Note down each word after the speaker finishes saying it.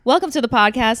Welcome to the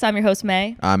podcast. I'm your host,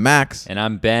 May. I'm Max. And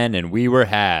I'm Ben, and we were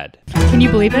had. Can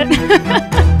you believe it?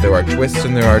 There are twists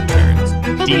and there are turns.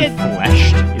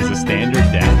 Defleshed is a standard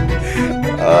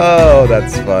death. Oh,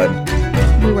 that's fun.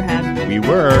 We were had. We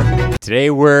were.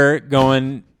 Today we're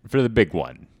going for the big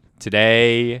one.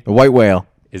 Today The white whale.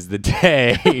 is the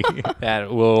day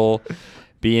that will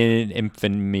be in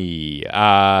infamy.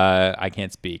 I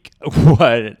can't speak. What?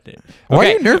 Why are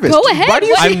Okay. you nervous? Go ahead. Why do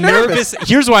you I'm seem I'm nervous.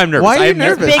 Here's why I'm nervous. Why are you I'm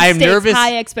nervous? Big I'm stakes, nervous.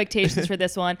 high expectations for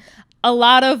this one. A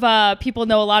lot of people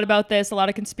know a lot about this, a lot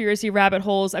of conspiracy rabbit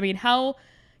holes. I mean, how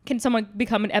can someone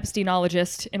become an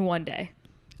Epsteinologist in one day?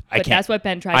 I But can't. that's what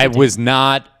Ben tried I to do. was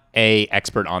not a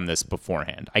expert on this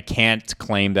beforehand. I can't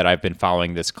claim that I've been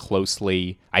following this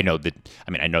closely. I know the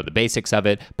basics of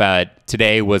it, but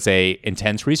today was a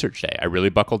intense research day. I really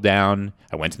buckled down.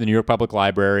 I went to the New York Public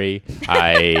Library.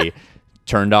 I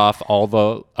turned off all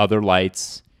the other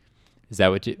lights. Is that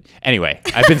what you... Anyway,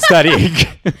 I've been studying.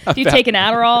 Do you take an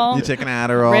Adderall? You take an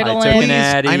Adderall. Ritalin. I took an Please,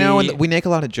 Addy. I know we make a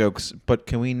lot of jokes, but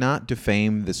can we not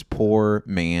defame this poor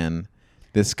man,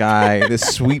 this guy, this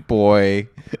sweet boy?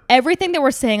 Everything that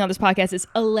we're saying on this podcast is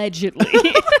allegedly.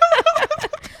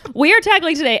 We are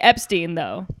tackling today Epstein,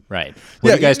 though. Right. Yeah, What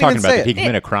are you you guys didn't talking even about? say Did he it.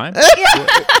 commit a crime?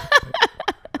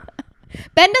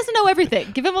 Ben doesn't know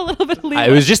everything. Give him a little bit of leeway.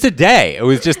 It was just a day.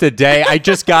 I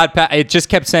just got. It just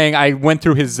kept saying I went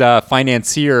through his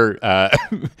financier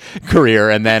career,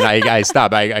 and then I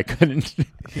stopped. I couldn't.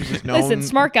 Listen,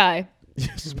 smart guy.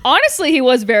 Honestly, he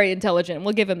was very intelligent.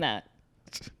 We'll give him that.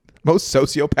 Most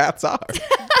sociopaths are.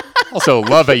 Also,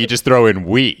 love that you just throw in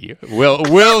we.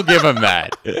 We'll give him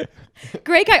that.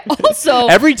 Great guy. Also,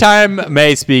 Every time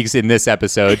May speaks in this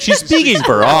episode, she's speaking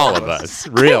for all of us.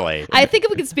 Really. I think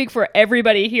we can speak for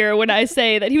everybody here when I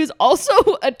say that he was also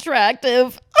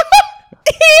attractive.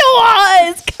 He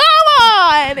was. Come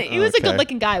on. He was a Okay.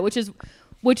 good-looking guy, which is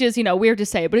weird to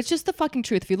say, but it's just the fucking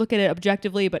truth if you look at it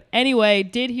objectively. But anyway,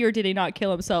 did he or did he not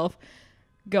kill himself?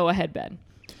 Go ahead, Ben.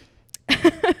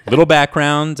 Little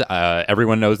background.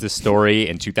 Everyone knows this story.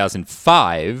 In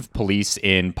 2005, police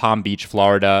in Palm Beach,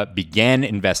 Florida, began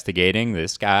investigating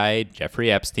this guy,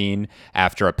 Jeffrey Epstein,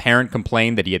 after a parent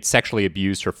complained that he had sexually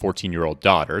abused her 14-year-old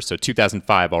daughter. So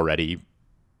 2005 already,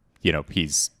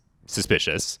 he's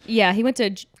suspicious. Yeah, he went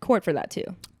to court for that too.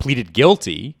 Pleaded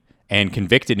guilty and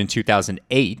convicted in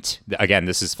 2008. Again,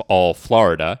 this is all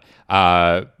Florida,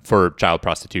 for child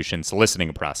prostitution, soliciting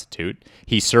a prostitute.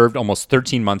 He served almost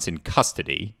 13 months in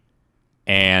custody,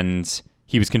 and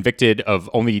he was convicted of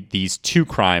only these two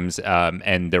crimes,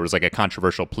 and there was like a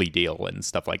controversial plea deal and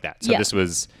stuff like that. So Yeah. this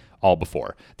was all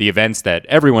before. The events that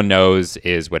everyone knows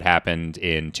is what happened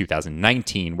in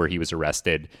 2019, where he was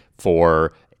arrested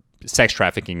for sex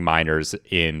trafficking minors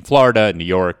in Florida, New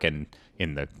York, and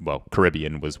in the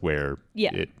Caribbean was where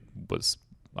it was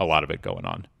a lot of it going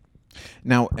on.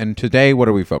 Now, and today, what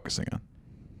are we focusing on?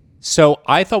 So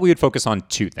I thought we would focus on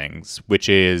two things, which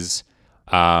is,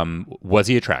 was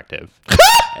he attractive?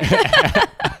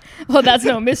 Well, that's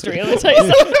no mystery. Let me tell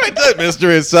you something. That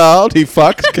mystery is solved. He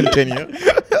fucks. Continue.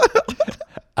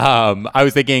 I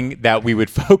was thinking that we would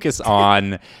focus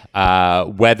on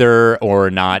whether or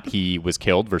not he was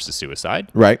killed versus suicide.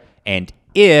 Right. And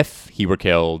if he were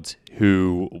killed,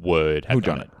 who would have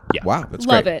done it? Yeah. Wow, that's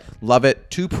Love great. it. Love it.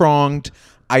 Two-pronged.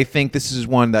 I think this is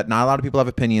one that not a lot of people have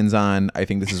opinions on. I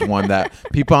think this is one that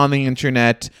people on the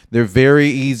internet, they're very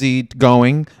easy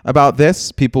going about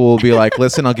this. People will be like,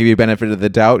 listen, I'll give you benefit of the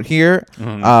doubt here.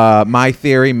 My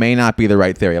theory may not be the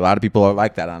right theory. A lot of people are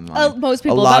like that online. Most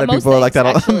people, A lot about of most people are like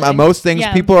that. things, actually. Most things,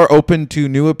 Yeah. people are open to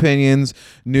new opinions,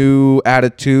 new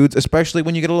attitudes, especially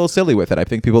when you get a little silly with it. I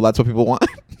think that's what people want.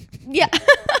 Yeah.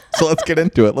 So let's get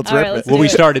into it. Let's All rip right, it. let's Well, do we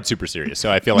it. started super serious, so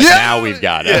I feel like Yeah! now we've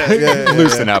got to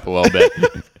loosen up a little bit.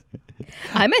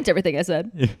 I meant everything I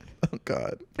said. Oh,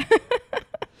 God.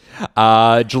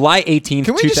 July 18th.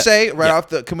 Can we just say right Yeah.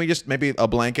 off can we just maybe a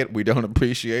blanket? We don't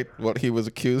appreciate what he was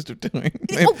accused of doing.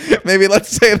 Oh. Maybe let's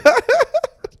say that.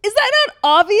 Is that not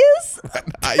obvious?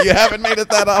 You haven't made it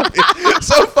that obvious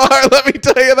so far. Let me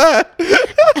tell you that.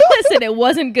 Listen, it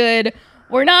wasn't good.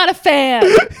 We're not a fan.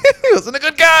 He wasn't a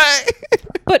good guy.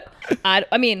 But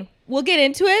I mean, we'll get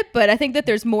into it, but I think that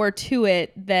there's more to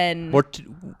it than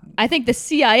I think the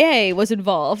CIA was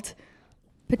involved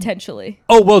potentially.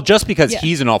 Oh, well, just because Yeah.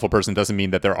 he's an awful person doesn't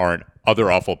mean that there aren't other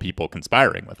awful people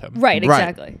conspiring with him. Right,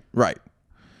 exactly. Right.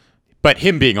 But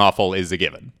him being awful is a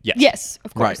given. Yes. Yes,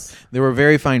 of course. Right. There were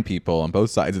very fine people on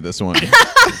both sides of this one. That's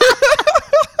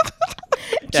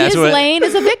Giz what- Lane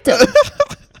is a victim.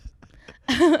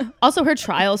 Also, her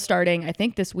trial's starting, I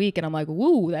think, this week, and I'm like,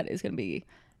 woo, that is going to be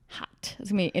hot. It's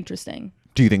going to be interesting.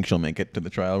 Do you think she'll make it to the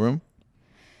trial room?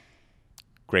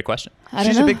 Great question.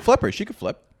 She's a big flipper. She could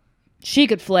flip. She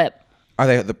could flip. Are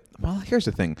they well, here's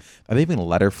the thing. Are they even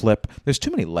let her flip? There's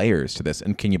too many layers to this.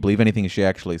 And can you believe anything she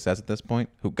actually says at this point?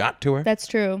 Who got to her? That's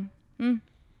true.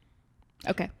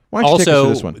 Okay. Why don't you take us Also,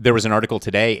 through this one? there was an article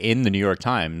today in the New York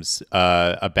Times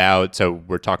about, so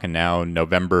we're talking now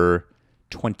November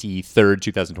 23rd,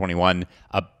 2021,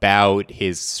 about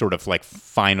his sort of like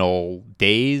final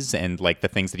days and like the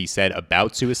things that he said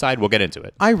about suicide. We'll get into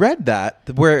it. I read that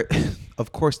where,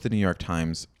 of course, the New York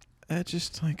Times,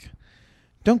 just like,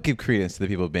 don't give credence to the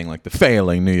people being like the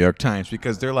failing New York Times,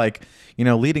 because they're like,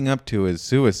 leading up to his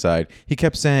suicide, he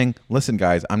kept saying, listen,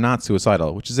 guys, I'm not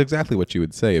suicidal, which is exactly what you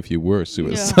would say if you were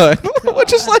suicidal.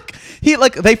 Which is like,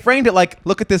 they framed it like,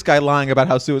 look at this guy lying about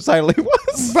how suicidal he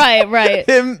was. Right.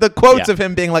 The quotes of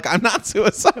him being like, I'm not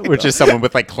suicidal. Which is someone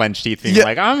with like clenched teeth being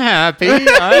like, I'm happy.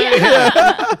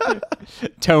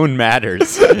 Tone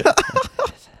matters.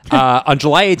 On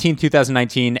July 18,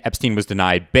 2019, Epstein was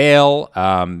denied bail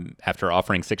after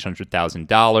offering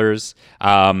 $600,000.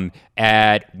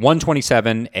 At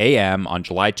 1:27 a.m. on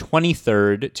July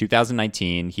 23rd,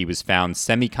 2019, he was found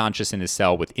semi-conscious in his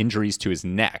cell with injuries to his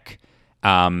neck.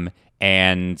 And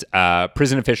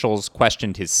prison officials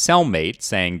questioned his cellmate,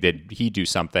 saying, did he do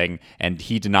something? And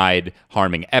he denied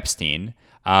harming Epstein.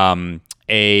 Does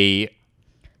he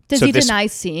deny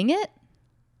seeing it?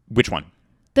 Which one?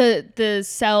 The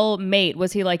cellmate,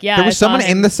 was he like, yeah, There was someone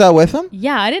in the cell with him?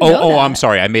 Yeah, I didn't know that. I'm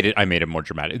sorry. I made it more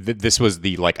dramatic. This was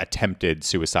the like attempted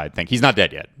suicide thing. He's not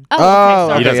dead yet. Oh, okay,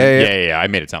 sorry. He doesn't. yeah. Yeah. I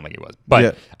made it sound like he was.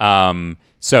 But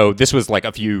so this was like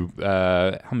a few.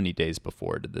 How many days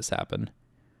before did this happen?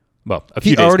 Well, a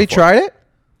few He days already before. tried it?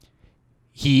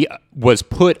 He was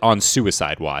put on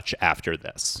suicide watch after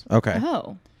this. Okay.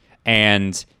 Oh.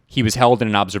 And he was held in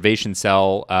an observation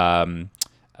cell.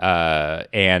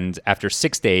 And after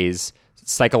 6 days,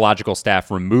 psychological staff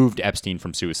removed Epstein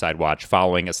from suicide watch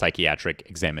following a psychiatric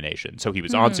examination. So he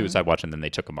was on suicide watch, and then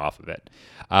they took him off of it.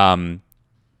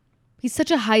 He's such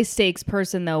a high stakes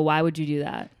person, though. Why would you do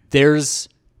that?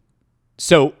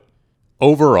 So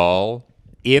overall,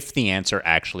 if the answer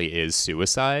actually is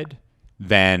suicide,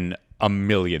 then a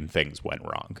million things went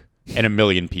wrong, and a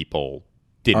million people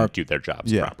didn't do their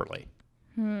jobs properly.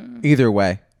 Either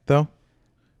way, though.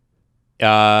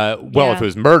 If it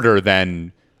was murder,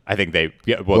 then I think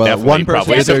definitely one person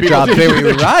probably did their job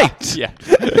very right. Yeah.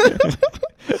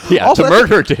 Yeah, Also, to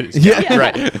murder did. Yeah,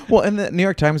 right. Well, in the New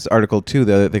York Times article, too,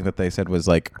 the other thing that they said was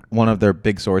like one of their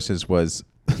big sources was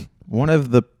one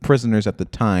of the prisoners at the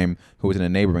time who was in a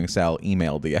neighboring cell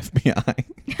emailed the FBI.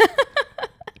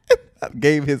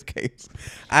 Gave his case,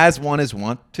 as one is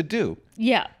wont to do.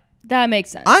 Yeah, that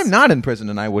makes sense. I'm not in prison,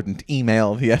 and I wouldn't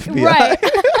email the FBI. Right.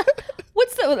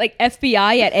 What's the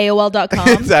FBI at AOL.com?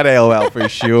 It's at AOL for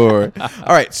sure.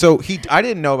 All right, so I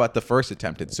didn't know about the first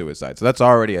attempted suicide, so that's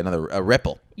already a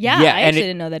ripple. Yeah, I actually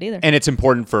didn't know that either. And it's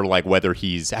important for like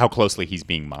how closely he's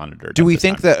being monitored. Do we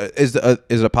think that is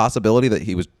a possibility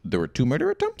that there were two murder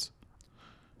attempts?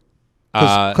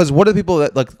 Because what are the people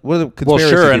that what are the conspiracy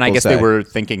sure, and people I guess say? they were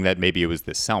thinking that maybe it was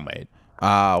this cellmate.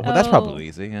 Well, that's probably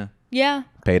easy. Yeah. Yeah.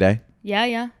 Payday.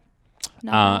 Yeah.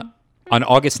 On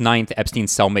August 9th,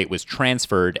 Epstein's cellmate was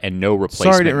transferred and no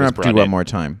replacement Sorry to was interrupt brought you one in. more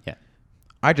time. Yeah.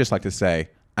 I'd just like to say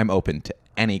I'm open to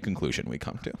any conclusion we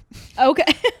come to. Okay.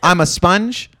 I'm a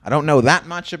sponge. I don't know that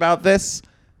much about this.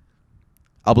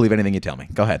 I'll believe anything you tell me.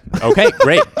 Go ahead. Okay,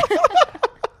 great.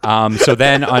 So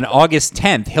then on August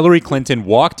 10th, Hillary Clinton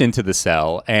walked into the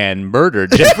cell and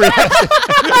murdered Jeffrey Epstein.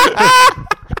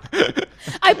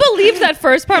 I believed that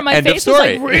first part. My End of face was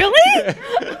like, story. really?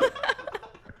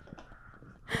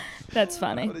 That's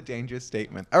funny. What a dangerous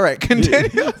statement. All right,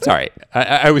 continue. Sorry.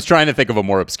 I was trying to think of a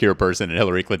more obscure person, and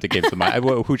Hillary Clinton came to mind.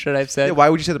 Who should I have said? Yeah, why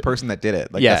would you say the person that did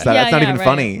it? Like, Yeah. that's not even right.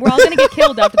 funny. We're all going to get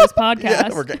killed after this podcast. Yeah,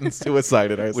 we're getting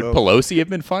suicided Would ourselves. Pelosi have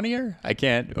been funnier? I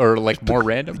can't. Or like more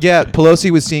random? Yeah,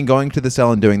 Pelosi was seen going to the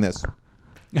cell and doing this.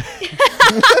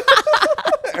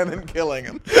 And then killing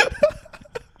him.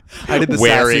 I did the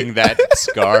Wearing that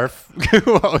scarf.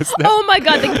 What was that? Oh my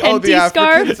God, the Kenti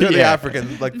scarf. The Yeah.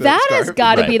 African, like the That scarf. has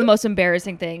got to Right. be the most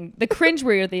embarrassing thing, the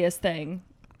cringeworthiest thing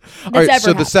that's All right, ever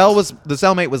so the happened.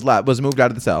 cellmate was moved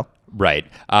out of the cell. Right.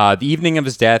 The evening of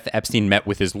his death, Epstein met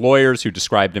with his lawyers who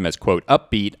described him as, quote,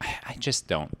 upbeat. I just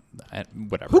don't.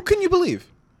 Whatever. Who can you believe?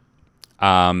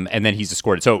 And then he's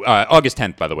escorted. So August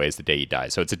 10th, by the way, is the day he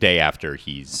dies. So it's a day after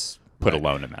he's put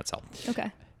alone in that cell.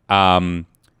 Okay.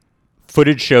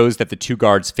 Footage shows that the two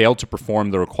guards failed to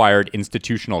perform the required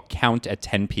institutional count at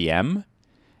 10 p.m.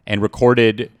 and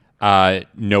recorded a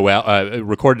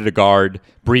guard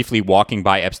briefly walking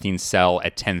by Epstein's cell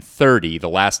at 10:30, the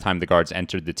last time the guards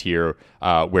entered the tier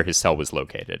where his cell was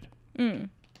located.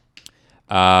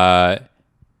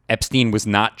 Epstein was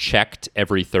not checked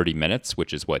every 30 minutes,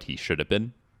 which is what he should have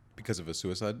been. Because of a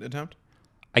suicide attempt?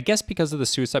 I guess because of the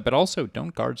suicide, but also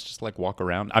don't guards just like walk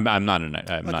around? I'm not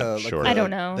sure. I don't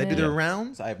know. They do Yeah. their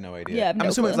rounds? I have no idea. Yeah, I have I'm no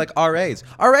assuming clue. it's like RAs.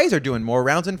 RAs are doing more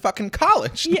rounds in fucking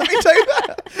college. Let me tell you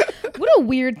that. What a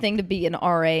weird thing to be an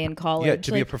RA in college. Yeah,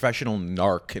 to be a Like, professional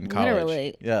narc in college.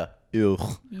 Literally. Yeah. Ew.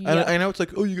 Yeah. I know it's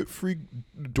like, oh, you get free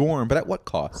dorm, but at what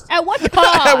cost? At what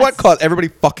cost? At what cost? Everybody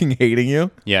fucking hating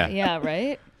you? Yeah. Yeah,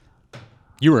 right?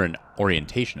 You were an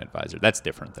orientation advisor. That's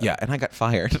different, though. Yeah, and I got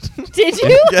fired. Did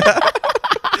you?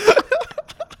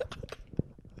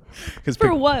 Because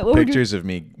For what? What were you- pictures of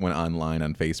me went online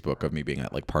on Facebook of me being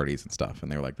at like parties and stuff,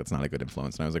 and they were like, "That's not a good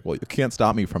influence." And I was like, "Well, you can't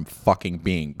stop me from fucking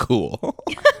being cool."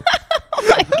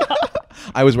 Oh my God.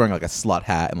 I was wearing like a slut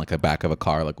hat and like a back of a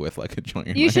car, like with like a joint.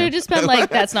 in You my should have hand. just been like,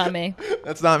 that's not me.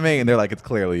 That's not me, and they're like, "It's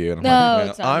clearly you." And I'm No, like,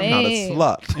 it's not I'm me.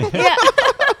 not a slut. Yeah.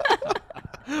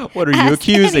 What are you Ask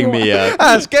accusing me anyone. of?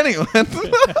 Ask anyone.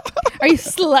 Are you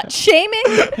slut shaming?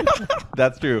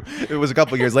 That's true. It was a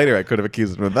couple years later I could have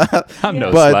accused him of that. I'm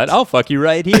no But- slut. I'll fuck you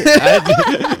right here.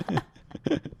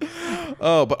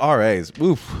 Oh, but RAs.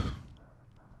 Oof.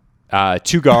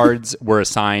 2 guards were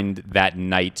assigned that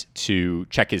night to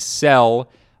check his cell.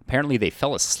 Apparently, they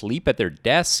fell asleep at their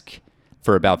desk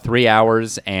for about 3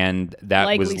 hours, and that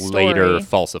Likely was later story.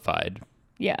 falsified.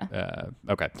 Yeah.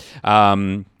 Okay.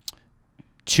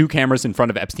 2 cameras in front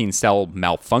of Epstein's cell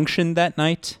malfunctioned that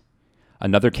night.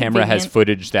 Another camera has Convenient.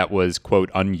 footage that was, quote,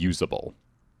 unusable.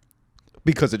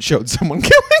 Because it showed someone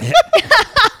killing.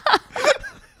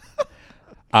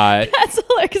 That's hilarious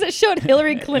because it showed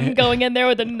Hillary Clinton going in there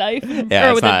with a knife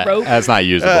or with a rope. That's not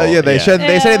usable. They said in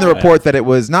the Yeah. report that it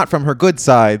was not from her good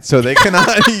side, so they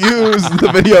cannot use the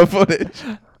video footage.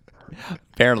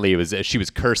 Apparently, she was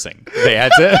cursing. They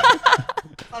had to.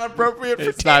 Not appropriate. For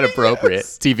It's not appropriate.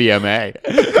 TVMA.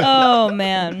 Oh,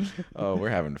 man. Oh, we're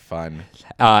having fun.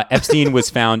 Epstein was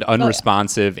found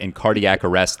unresponsive in cardiac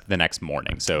arrest the next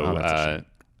morning. So,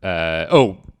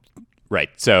 right.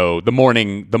 So the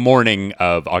morning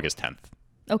of August 10th.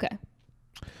 Okay.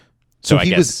 So I he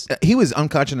guess- was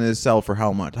unconscious in his cell for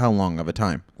how long of a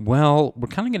time? Well, we're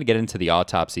kind of going to get into the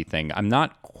autopsy thing. I'm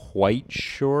not quite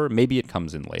sure. Maybe it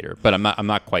comes in later, but I'm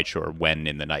not quite sure when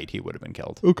in the night he would have been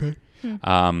killed. Okay.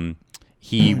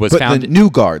 He was But found. the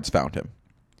new guards found him.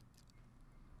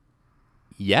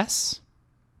 Yes.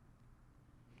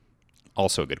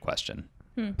 Also a good question.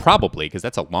 Probably because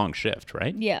that's a long shift,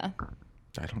 right? Yeah.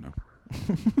 I don't know.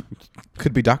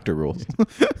 Could be doctor rules.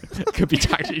 Could be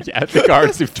doctor. Yeah, the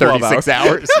guards do 36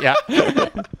 hours. Yeah.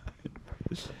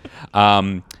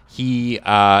 He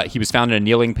was found in a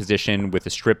kneeling position with a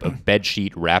strip of bed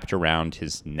sheet wrapped around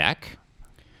his neck.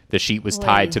 The sheet was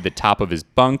tied Oy. to the top of his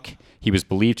bunk. He was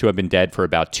believed to have been dead for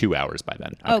about 2 hours by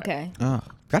then. Okay. Oh,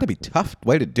 gotta be tough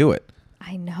way to do it.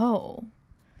 I know.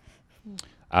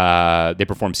 They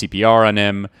performed CPR on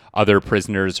him. Other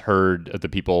prisoners heard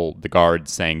the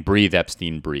guards saying, "Breathe,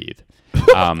 Epstein, breathe."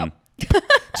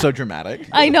 So dramatic.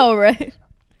 I know, right?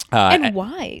 And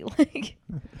why? Like,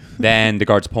 then the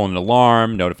guards pulled an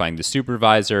alarm, notifying the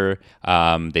supervisor.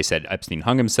 They said Epstein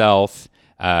hung himself.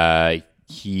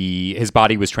 His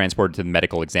body was transported to the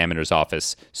medical examiner's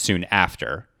office soon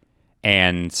after,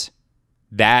 and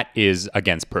that is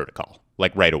against protocol,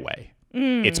 like right away.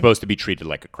 It's supposed to be treated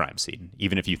like a crime scene.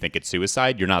 Even if you think it's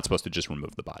suicide, you're not supposed to just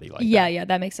remove the body like that. yeah,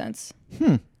 that makes sense.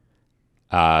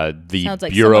 The Sounds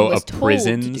like Bureau someone was of told to do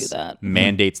Prisons that.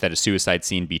 mandates that a suicide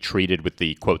scene be treated with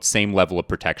the, quote, same level of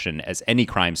protection as any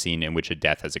crime scene in which a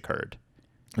death has occurred.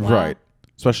 Right.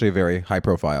 Especially a very high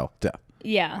profile death.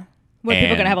 Yeah. What people are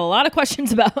going And- to have a lot of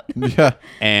questions about. Yeah.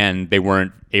 And they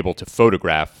weren't able to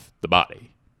photograph the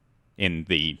body in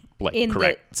the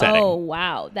correct setting. Oh,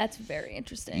 wow. That's very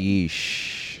interesting.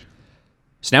 Yeesh.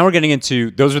 So now we're getting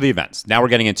into, those are the events. Now we're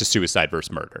getting into suicide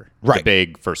versus murder. The Right.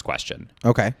 big first question.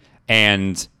 Okay.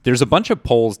 And there's a bunch of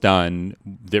polls done.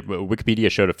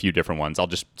 Wikipedia showed a few different ones. I'll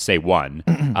just say one.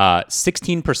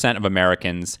 16% of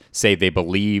Americans say they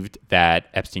believed that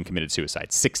Epstein committed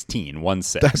suicide. 16.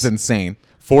 That's insane.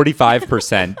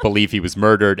 45% believe he was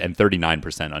murdered, and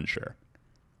 39% unsure.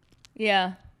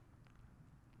 Yeah.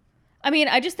 I mean,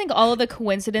 I just think all of the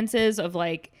coincidences of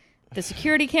like the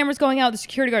security cameras going out, the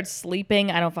security guards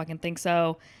sleeping. I don't fucking think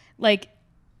so. Like,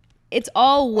 it's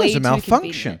all way It's a too malfunction.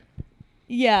 convenient.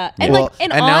 Yeah, and Well, like,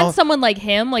 and and on now- someone like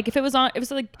him, like if it was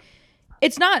like,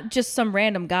 it's not just some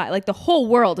random guy. Like the whole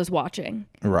world is watching.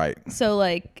 Right. So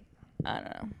like, I don't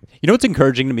know. You know what's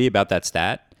encouraging to me about that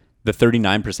stat? The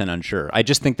 39% unsure. I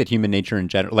just think that human nature in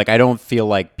general, like I don't feel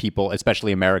like people,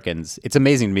 especially Americans, it's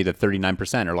amazing to me that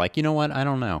 39% are like, you know what? I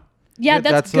don't know. Yeah,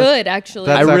 that's good, actually.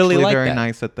 That's I really actually like very that.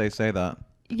 nice that they say that.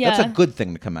 Yeah. That's a good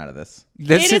thing to come out of this.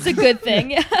 It is a good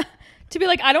thing. Yeah. To be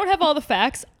like, I don't have all the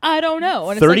facts. I don't know.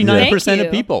 And it's like, 39% thank of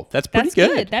you. people. That's pretty That's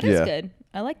good. That is Yeah. good.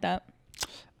 I like that.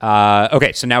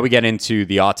 Okay, so now we get into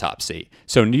the autopsy.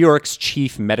 So New York's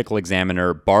chief medical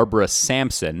examiner, Barbara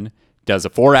Sampson, does a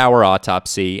 4-hour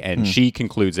autopsy, and she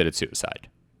concludes that it's suicide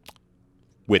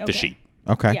with the Okay. sheet.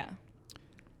 Okay. Yeah.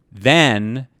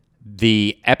 Then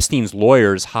the Epstein's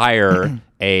lawyers hire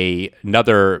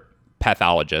another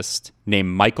pathologist named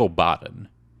Michael Baden.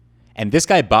 And this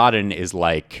guy Baden is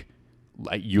like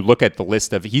you look at the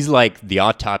list of, he's like the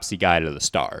autopsy guy to the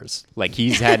stars. Like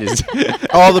he's had his,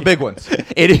 All the big ones.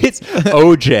 it is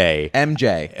OJ.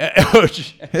 MJ,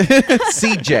 OJ.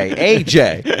 CJ,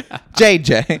 AJ,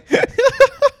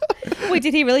 JJ. Wait,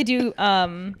 did he really do?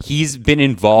 He's been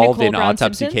involved Nicole in Brown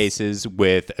autopsy Simpsons? cases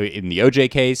with, in the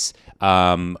OJ case.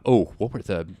 What were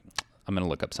the, I'm going to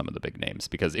look up some of the big names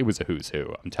because it was a who's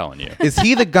who, I'm telling you. Is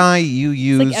he the guy you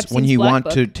use when Epstein's you Black want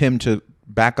Book. him to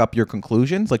back up your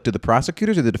conclusions? Like, do the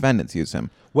prosecutors or the defendants use him?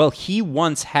 Well, he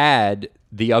once had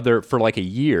the other, for like a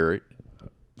year,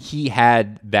 he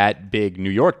had that big New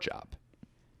York job.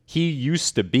 He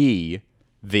used to be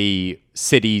the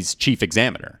city's chief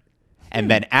examiner. And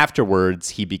then afterwards,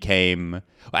 he became,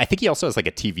 I think he also has like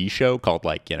a TV show called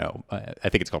like, you know, I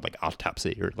think it's called like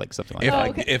Autopsy or like something like that.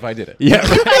 okay. If I did it. Yeah.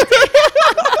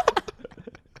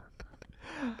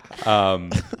 I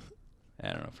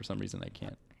don't know. For some reason, I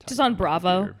can't. type Just on my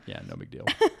Bravo? computer. Yeah, no big deal.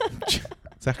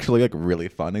 It's actually like really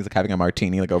fun. He's like having a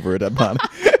martini like over a dead body.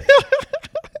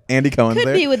 Andy Cohen's Could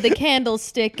there. be with the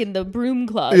candlestick and the broom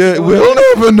closet. Yeah, or- we'll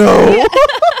never know.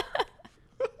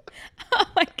 Oh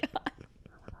my god.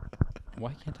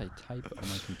 Why can't I type on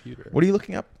my computer? What are you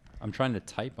looking up? I'm trying to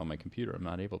type on my computer. I'm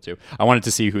not able to. I wanted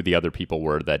to see who the other people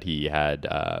were that he had.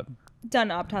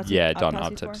 Done autopsy. Done for?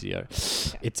 autopsy. Yeah.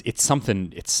 It's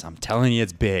something. I'm telling you,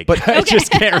 it's big. But- I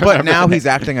just can't remember. But now the he's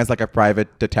name. acting as like a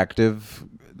private detective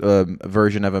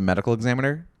version of a medical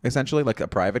examiner, essentially, like a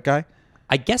private guy.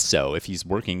 I guess so. If he's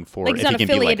working for, Like he's if not he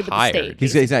can be like affiliated with the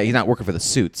state. hired, He's not working for the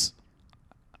suits.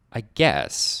 I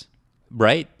guess.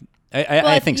 Right.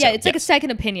 I think so. Yeah, it's like a yes.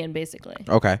 second opinion, basically.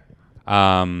 Okay.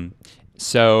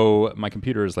 So my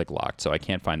computer is like locked, so I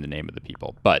can't find the name of the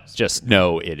people. But just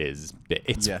know it's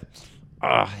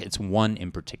it's one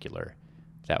in particular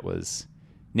that was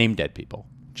named dead people.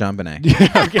 John Bonet.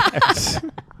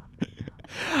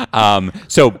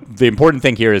 So the important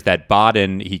thing here is that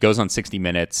Baden, he goes on 60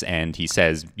 Minutes and he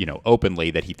says, openly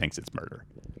that he thinks it's murder.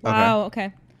 Wow.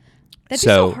 Okay. That'd be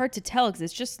So- so hard to tell because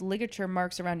it's just ligature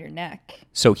marks around your neck.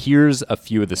 So here's a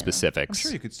few of the I'm specifics.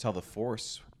 sure you could tell the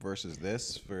force versus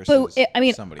this versus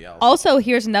But somebody else. Also,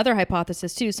 here's another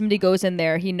hypothesis too. Somebody goes in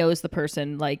there, he knows the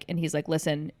person, like, and he's like,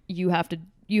 "Listen, you have to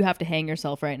hang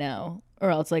yourself right now, or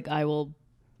else, like, I will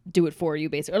do it for you,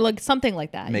 basically, or like something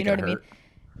like that." Make you know it what I mean? hurt.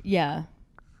 Yeah.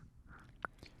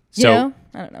 So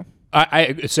I don't know.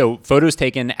 So photos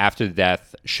taken after the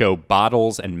death show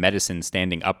bottles and medicine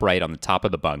standing upright on the top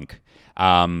of the bunk.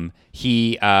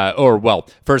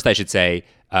 First I should say,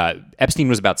 Epstein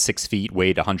was about 6 feet,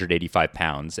 weighed 185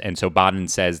 pounds. And so Baden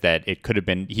says that it could have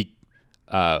been, he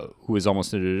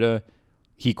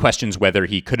questions whether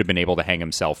he could have been able to hang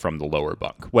himself from the lower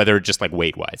bunk, whether just like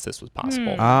weight-wise this was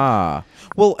possible.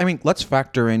 Well, I mean, let's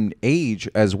factor in age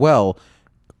as well.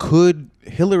 Could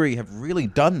Hillary have really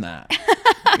done that?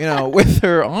 With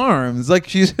her arms, like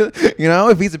she's,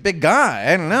 if he's a big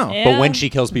guy, I don't know. Yeah. But when she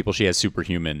kills people, she has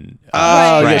superhuman. Oh,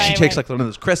 Right, yeah, right, she right. takes like one of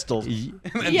those crystals. Yeah.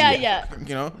 Rip yeah, it.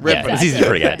 it's easy to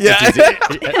forget. Yeah. It's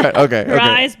easy. Okay.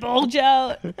 Rise, bulge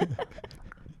out.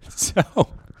 So,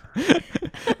 I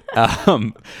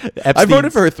Epstein's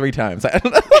voted for her 3 times. I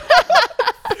don't know.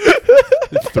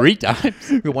 3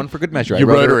 times. One for good measure. You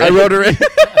wrote her in. I wrote her in.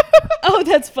 Oh,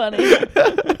 that's funny.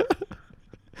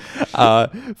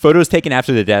 Photos taken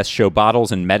after the death show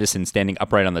bottles and medicine standing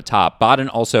upright on the top. Baden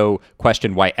also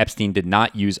questioned why Epstein did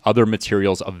not use other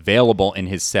materials available in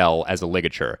his cell as a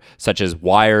ligature, such as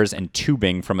wires and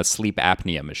tubing from a sleep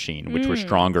apnea machine, which were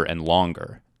stronger and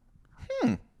longer.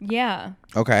 Yeah.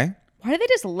 Okay. Why do they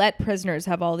just let prisoners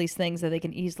have all these things that they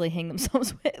can easily hang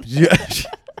themselves with? Yeah.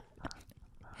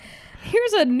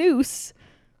 Here's a noose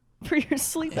for your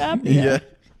sleep apnea.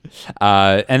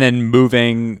 And then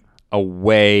moving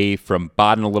away from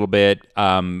Baden a little bit,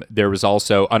 there was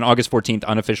also, on August 14th,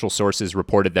 unofficial sources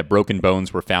reported that broken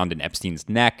bones were found in Epstein's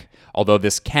neck. Although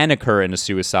this can occur in the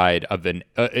suicide of an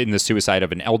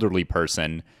elderly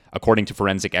person, according to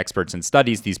forensic experts and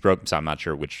studies, so I'm not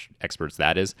sure which experts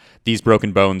that is. These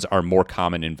broken bones are more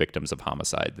common in victims of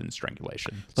homicide than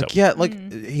strangulation.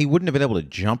 He wouldn't have been able to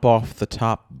jump off the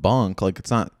top bunk. Like,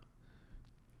 it's not.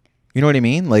 You know what I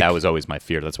mean? Like That was always my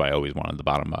fear. That's why I always wanted the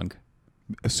bottom bunk.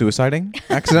 suiciding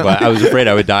accidentally. But I was afraid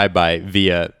I would die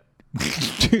via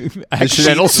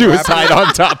accidental sheets suicide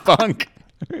on top bunk.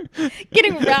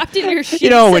 Getting wrapped in your sheets. You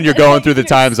know, when you're going through the You're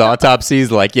Times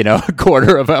autopsies, like, you know, a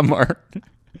quarter of them are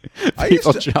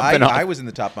people jumping off. I was in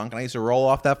the top bunk and I used to roll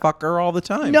off that fucker all the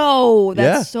time. No,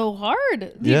 that's Yeah. so hard.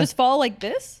 Do you Yeah. just fall like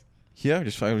this? Yeah, I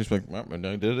was just like, well, I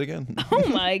did it again. Oh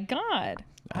my god.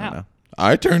 I don't Wow. know.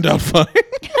 I turned out fine.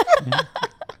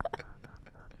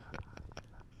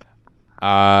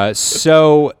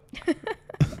 So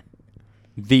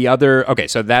the other, okay,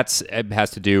 so it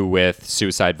has to do with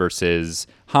suicide versus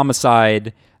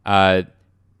homicide. Let's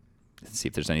see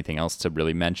if there's anything else to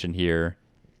really mention here.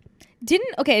 Did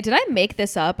I make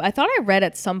this up? I thought I read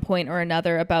at some point or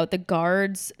another about the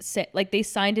guards they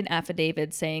signed an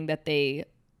affidavit saying that they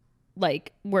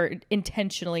were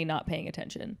intentionally not paying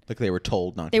attention. Like they were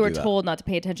told not to They do were that. told not to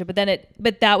pay attention,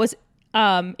 but that was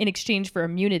in exchange for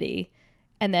immunity.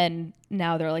 And then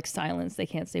now they're like silenced. They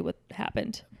can't say what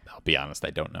happened. I'll be honest,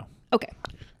 I don't know. Okay.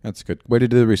 That's good. Way to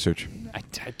do the research. I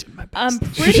did my best.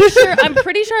 I'm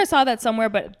pretty sure I saw that somewhere,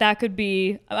 but that could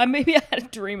be maybe I had a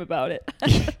dream about it.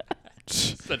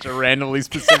 Such a randomly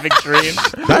specific dream.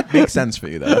 That makes sense for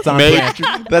you, though. That's on May-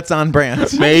 brand. That's on brand. May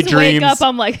Just wake dreams, up,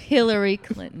 I'm like Hillary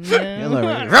Clinton.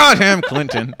 Hillary Rodham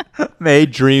Clinton. May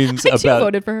dreams You about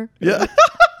voted for her. Yeah.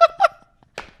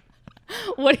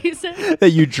 What do you say? that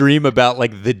you dream about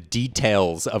like the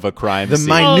details of a crime The scene.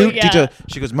 minute yeah. detail.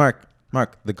 She goes, Mark,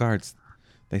 the guards,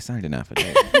 they signed an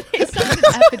affidavit. It's not an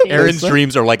affidavit. Aaron's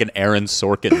dreams are like an Aaron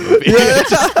Sorkin movie. It's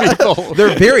just people-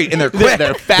 They're very, and they're quick.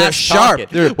 They're fast They're sharp. talking.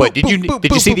 They're What, did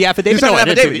you see the affidavit? You signed No, an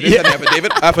I didn't affidavit. see You the- signed an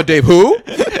affidavit. Affidavit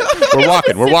who? We're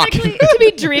walking. We're walking. Specifically, to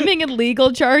be dreaming in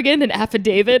legal jargon, an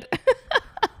affidavit.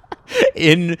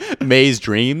 In May's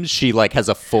dreams, she like has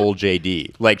a full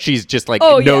JD. Like she's just like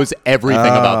Oh, yeah. knows everything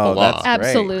about the law. That's great.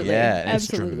 Absolutely. Yeah,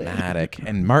 Absolutely. it's dramatic.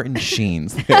 And Martin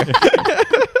Sheen's.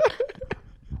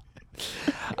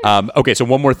 Okay, so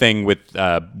one more thing with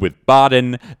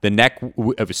Bodden, the neck.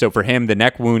 So for him, the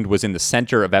neck wound was in the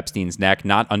center of Epstein's neck,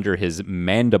 not under his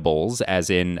mandibles, as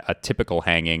in a typical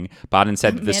hanging. Bodden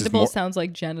said that this is Mandible more sounds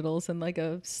like genitals in like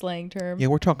a slang term. Yeah,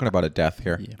 we're talking about a death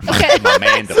here. my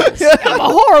mandibles. I'm a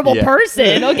horrible Yeah.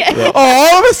 person. Okay. Oh,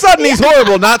 all of a sudden he's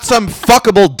horrible, not some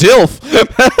fuckable dilf.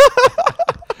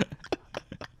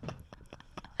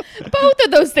 Both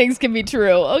of those things can be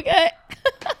true. Okay.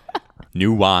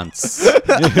 Nuance.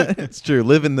 It's true.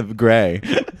 Live in the gray.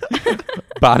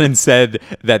 Bodden said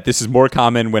that this is more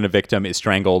common when a victim is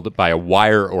strangled by a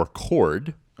wire or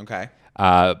cord. Okay.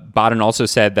 Bodden also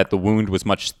said that the wound was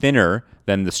much thinner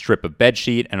than the strip of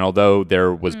bedsheet, and although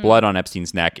there was blood on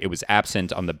Epstein's neck, it was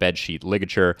absent on the bedsheet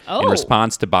ligature. In Oh.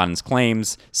 response to Bodden's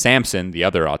claims, Sampson, the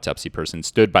other autopsy person,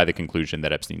 stood by the conclusion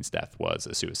that Epstein's death was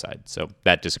a suicide. So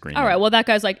that disagreement. All right. Well, that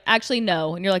guy's like, actually,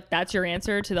 no. And you're like, that's your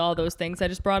answer to all those things I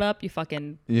just brought up? You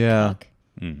fucking Yeah. fuck.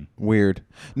 Weird.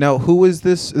 Now, who was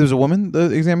this? There's a woman,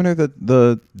 the examiner,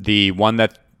 The one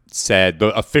that said, the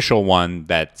official one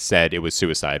that said it was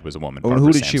suicide was a woman. who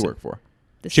Barbara did she Sampson. work for?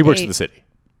 The She works for state. the city.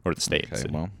 Or the state. Okay,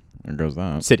 City. well, there goes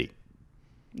that. City.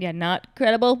 Yeah, not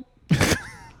credible.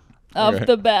 Off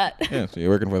the bat. Yeah, so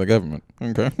you're working for the government.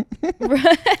 Okay.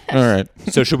 All right.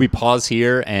 So should we pause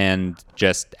here and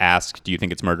just ask, do you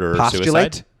think it's murder or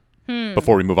Postulate. suicide?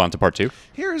 Before we move on to part 2?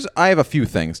 I have a few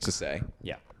things to say.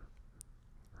 Yeah.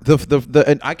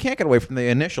 And I can't get away from the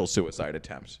initial suicide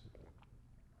attempt.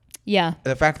 Yeah.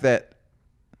 The fact that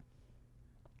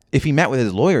if he met with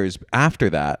his lawyers after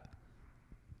that,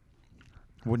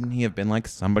 wouldn't he have been like,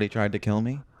 somebody tried to kill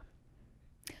me?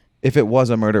 If it was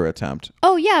a murder attempt.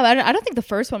 Oh, yeah. But I don't think the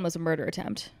first one was a murder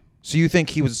attempt. So you think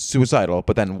he was suicidal,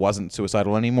 but then wasn't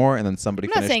suicidal anymore, and then somebody I'm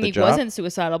not finished saying the he job? wasn't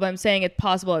suicidal, but I'm saying it's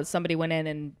possible that somebody went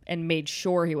in and made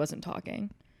sure he wasn't talking.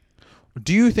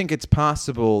 Do you think it's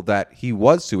possible that he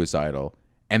was suicidal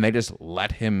and they just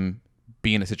let him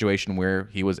be in a situation where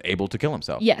he was able to kill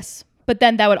himself? Yes. But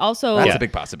then that would also... That's Yeah. a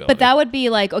big possibility. But that would be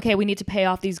like, okay, we need to pay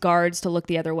off these guards to look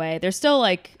the other way. There's still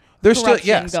like There's still, corruption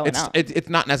yes, going on. it's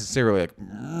not necessarily like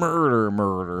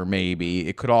murder, maybe.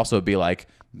 It could also be like,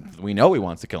 we know he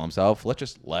wants to kill himself. Let's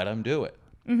just let him do it.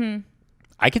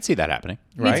 I could see that happening.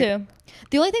 Right? Me too.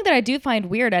 The only thing that I do find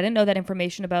weird, I didn't know that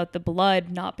information about the blood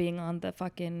not being on the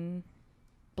fucking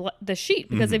the sheet,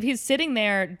 because if he's sitting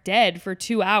there dead for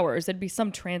 2 hours, there'd be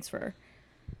some transfer.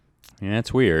 Yeah,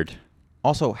 it's weird.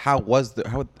 Also, how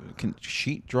can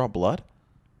sheet draw blood?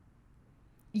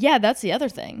 Yeah, that's the other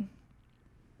thing.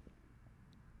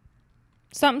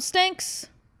 Something stinks.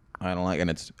 I don't like, and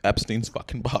it's Epstein's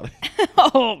fucking body.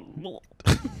 Oh.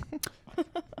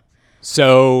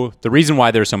 So the reason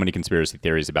why there are so many conspiracy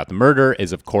theories about the murder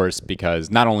is, of course,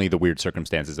 because not only the weird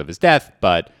circumstances of his death,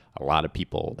 but a lot of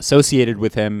people associated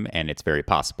with him, and it's very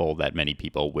possible that many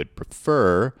people would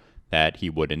prefer that he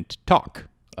wouldn't talk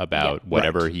about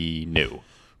whatever he knew.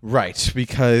 Right,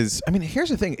 because I mean, here's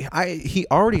the thing: he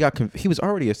was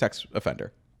already a sex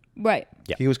offender. Right.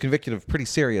 Yeah. He was convicted of pretty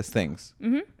serious things,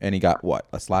 and he got what?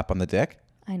 A slap on the dick.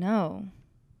 I know.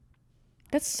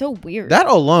 That's so weird. That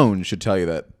alone should tell you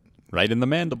that Right in the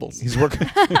mandibles. he's working.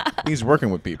 He's working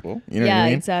with people. You know what I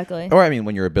mean? exactly. Or I mean,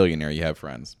 when you're a billionaire, you have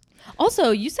friends.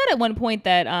 Also, you said at one point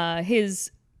that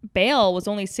his bail was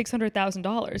only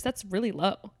 $600,000. That's really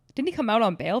low. Didn't he come out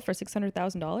on bail for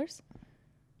 $600,000?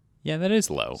 Yeah, that is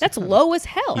low. That's low as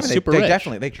hell. He's They, super they rich.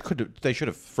 definitely they should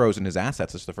have frozen his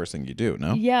assets. That's the first thing you do.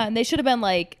 No, Yeah, and they should have been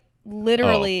like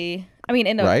literally. I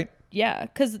mean, Right? Yeah,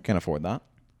 because can't afford that.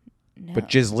 But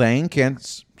Ghislaine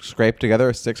can't scrape together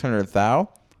a 600,000.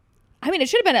 I mean, it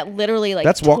should have been at literally like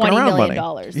That's walking $20 around million.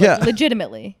 money. Like, Yeah.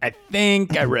 legitimately. I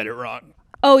think I read it wrong.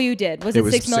 Oh, you did. Was it It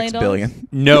was $6 million? $6 billion.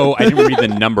 No, I didn't read the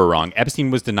number wrong. Epstein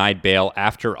was denied bail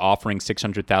after offering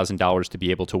 $600,000 to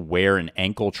be able to wear an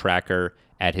ankle tracker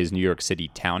at his New York City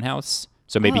townhouse.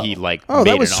 So maybe he like Oh,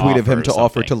 made that was an sweet of him or to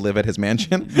offer to something. live at his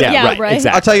mansion. Yeah, Yeah, right. right.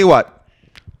 Exactly. I'll tell you what.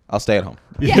 I'll stay at home.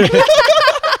 Yeah.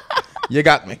 You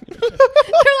got me. They're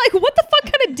like, what the fuck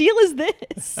kind of deal is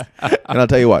this? And I'll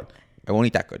tell you what. I won't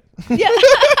eat that good. Yeah.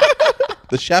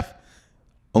 The chef,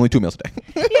 only 2 meals a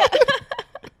day.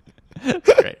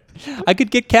 Great. I could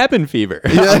get cabin fever.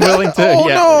 I'm willing to. Oh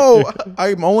yeah. no!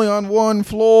 I'm only on one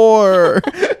floor.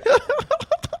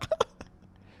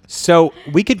 So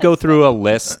we could go through a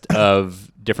list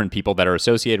of different people that are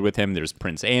associated with him. There's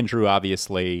Prince Andrew,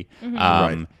 obviously,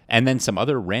 Right. and then some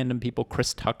other random people.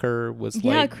 Chris Tucker was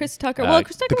Yeah, like, Chris Tucker. Well,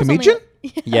 Chris Tucker was comedian?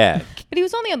 only yeah. but he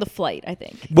was only on the flight, I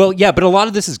think. Well, yeah, but a lot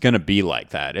of this is going to be like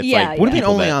that. It's Yeah, like What do you mean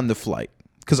people only that- on the flight?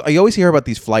 Because I always hear about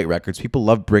these flight records. People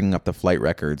love bringing up the flight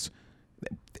records.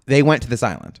 They went to this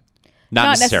island,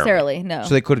 Not necessarily. No.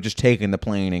 so they could have just taken the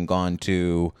plane and gone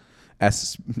to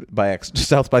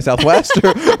South by Southwest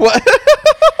or what?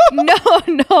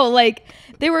 no. Like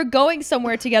they were going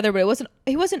somewhere together, but it wasn't.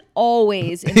 He wasn't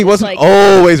always. In He this, wasn't like,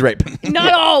 always raping.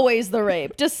 not always the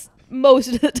rape. Just most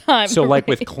of the time. So, the like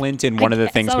with rape. Clinton, one of the I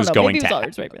things don't was know, going maybe he to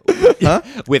was always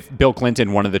raping. with Bill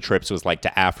Clinton. One of the trips was like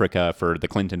to Africa for the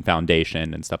Clinton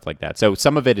Foundation and stuff like that. So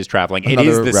some of it is traveling. It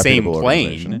is Another the same reputable plane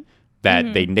organization.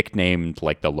 that they nicknamed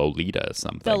like the Lolita or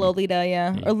something. The Lolita,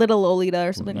 yeah, or Little Lolita,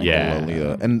 or something like Yeah. that.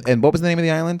 Lolita. And what was the name of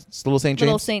the island? It's Little St. James.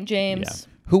 Little St. James.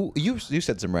 Yeah. Who you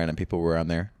said some random people were on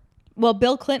there. Well,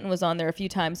 Bill Clinton was on there a few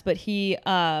times, but he.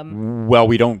 Well,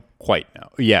 we don't quite know.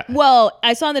 Yeah. Well,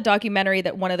 I saw in the documentary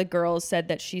that one of the girls said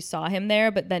that she saw him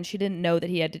there, but then she didn't know that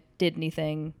he did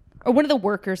anything. Or one of the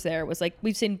workers there was like,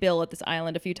 "We've seen Bill at this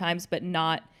island a few times, but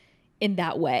not in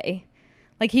that way."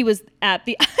 Like he was at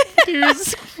the. He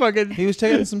was fucking. He was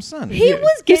taking some sun. He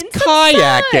was getting some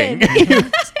kayaking.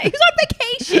 sun. he was on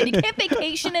vacation. You can't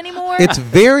vacation anymore. It's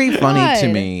very funny to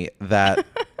God. me that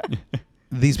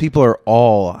these people are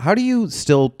all. How do you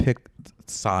still pick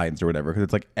sides or whatever? Because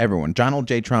it's like everyone. Donald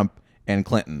J. Trump and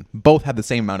Clinton both had the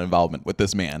same amount of involvement with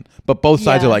this man, but both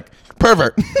sides Yeah. are like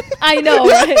pervert. I know,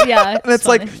 right? Yeah. And it's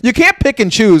like funny. you can't pick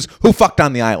and choose who fucked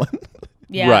on the island,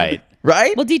 Yeah. Right.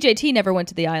 right? Well, DJT never went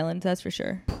to the island, that's for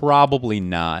sure. Probably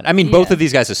not. I mean, both Yeah. of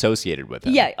these guys associated with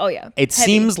him. Yeah. Oh, yeah. It Heavy.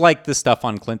 seems like the stuff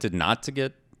on Clinton, not to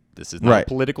get. This is not Right. a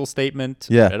political statement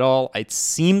Yeah. at all. It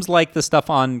seems like the stuff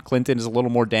on Clinton is a little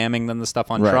more damning than the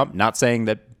stuff on Right. Trump. Not saying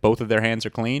that both of their hands are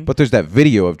clean. But there's that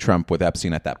video of Trump with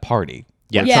Epstein at that party.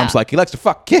 Yeah. Where Yeah. Trump's like he likes to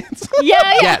fuck kids. Yeah,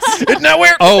 yeah. yes. Isn't that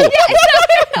weird? Oh,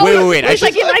 wait. I It's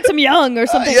like should, he likes him young or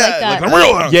something like that. like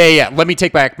I'm real. yeah. Let me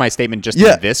take back my statement just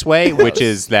Yeah. in this way, which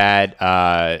is that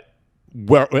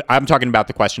where I'm talking about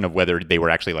the question of whether they were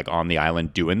actually like on the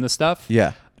island doing the stuff.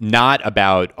 Yeah. Not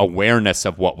about awareness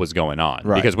of what was going on.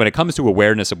 Right. Because when it comes to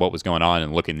awareness of what was going on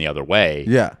and looking the other way,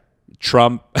 Yeah.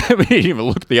 Trump, I mean, he didn't even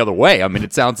look the other way. I mean,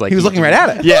 it sounds like He was looking right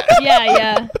at it. Yeah.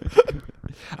 Yeah,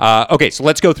 yeah. Okay, so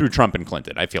let's go through Trump and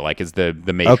Clinton. I feel like is the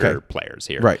major Okay. players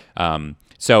here. Right.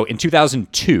 So in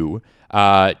 2002,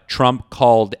 Trump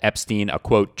called Epstein a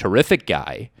quote terrific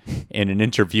guy in an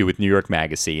interview with New York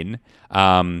Magazine,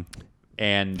 and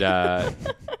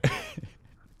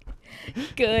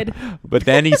Good. but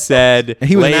then he said And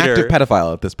he was later, an active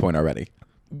pedophile at this point already.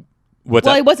 What's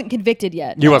Well, that? he wasn't convicted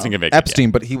yet. He no. wasn't convicted.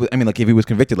 Epstein, but he was. I mean, like if he was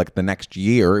convicted like the next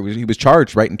year, he was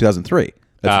charged right in 2003.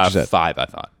 That's what you said. 5, I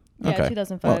thought. Yeah,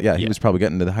 2005. Well, yeah, he was probably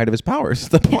getting to the height of his powers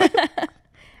at the point.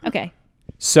 Okay.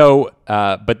 So,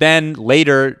 but then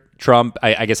later, Trump,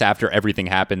 I guess after everything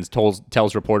happens,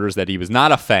 tells reporters that he was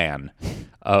not a fan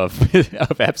of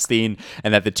of Epstein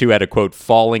and that the two had a, quote,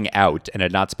 falling out and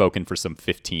had not spoken for some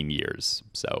 15 years.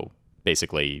 So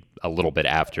basically a little bit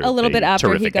after the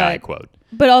terrific he guy got, quote.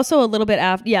 But also a little bit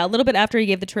after, a little bit after he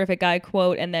gave the terrific guy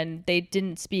quote, and then they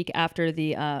didn't speak after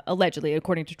the, allegedly,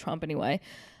 according to Trump anyway,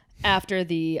 after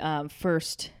the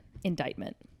first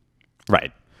indictment.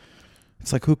 Right.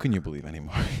 It's like, who can you believe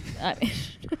anymore? I mean,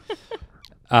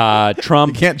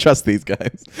 Trump. You can't trust these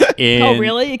guys. oh,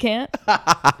 really? You can't?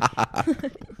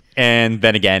 And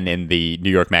then again, in the New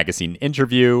York Magazine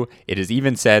interview, it is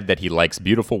even said that he likes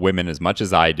beautiful women as much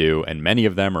as I do, and many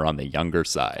of them are on the younger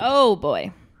side. Oh,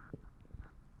 boy.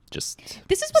 Just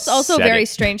This is what's also said very it.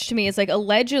 strange to me is like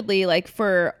allegedly, like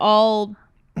for all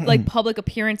like public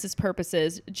appearances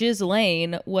purposes,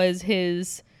 Ghislaine was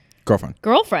his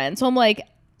girlfriend. So I'm like,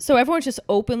 so everyone's just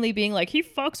openly being like, he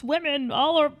fucks women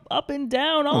all are up and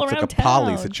down, all It's around like a town.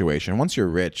 poly situation. Once you're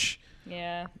rich,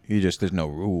 Yeah. there's no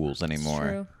rules anymore.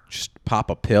 true. Just pop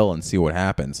a pill and see what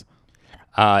happens.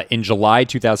 In July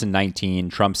 2019,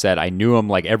 Trump said, I knew him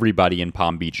like everybody in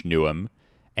Palm Beach knew him.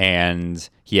 And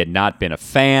he had not been a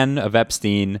fan of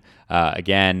Epstein.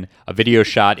 Again, a video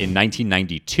shot in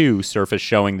 1992 surfaced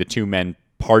showing the two men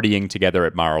partying together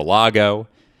at Mar-a-Lago.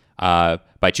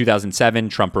 By 2007,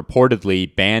 Trump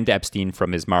reportedly banned Epstein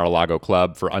from his Mar-a-Lago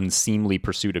club for unseemly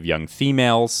pursuit of young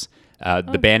females.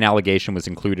 The ban allegation was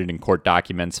included in court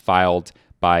documents filed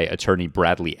by attorney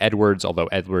Bradley Edwards, although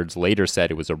Edwards later said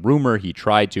it was a rumor he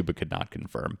tried to but could not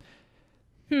confirm.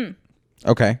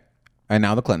 Okay. And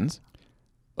now the Clintons.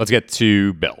 Let's get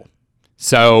to Bill.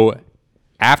 So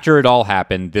after it all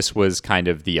happened, this was kind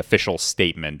of the official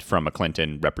statement from a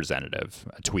Clinton representative,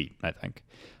 a tweet, I think.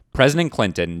 President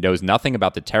Clinton knows nothing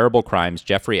about the terrible crimes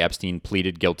Jeffrey Epstein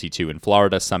pleaded guilty to in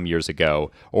Florida some years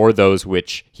ago, or those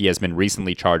which he has been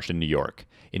recently charged in New York.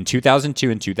 In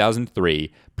 2002 and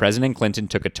 2003, President Clinton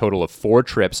took a total of 4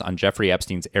 trips on Jeffrey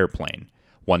Epstein's airplane,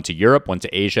 1 to Europe, 1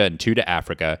 to Asia, and 2 to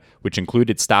Africa, which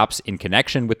included stops in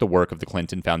connection with the work of the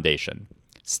Clinton Foundation.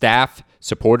 Staff,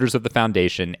 supporters of the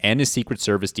foundation, and his Secret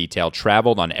Service detail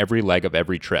traveled on every leg of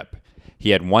every trip.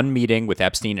 He had one meeting with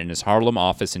Epstein in his Harlem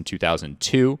office in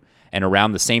 2002, and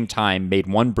around the same time made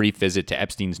one brief visit to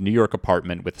Epstein's New York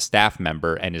apartment with a staff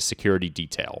member and his security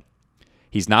detail.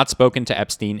 He's not spoken to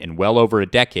Epstein in well over a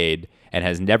decade and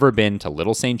has never been to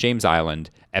Little St. James Island,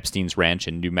 Epstein's ranch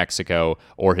in New Mexico,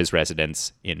 or his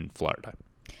residence in Florida.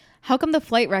 How come the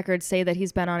flight records say that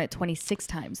he's been on it 26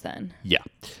 times then? Yeah.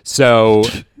 So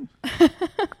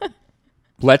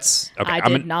let's... Okay, I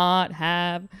did not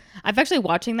have... I've actually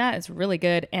watching that. It's really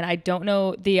good. And I don't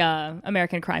know the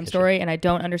American Crime Story, and I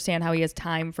don't understand how he has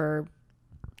time for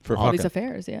all these fucking-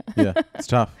 affairs. Yeah. Yeah, it's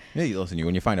tough. Yeah,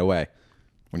 when you find a way.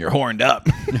 When you're horned up.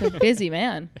 He's a busy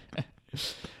man. Guy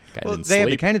Well, didn't they have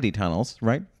the sleep. Kennedy tunnels,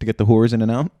 right? To get the whores in and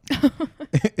out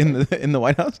in the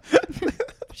White House.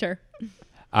 Sure.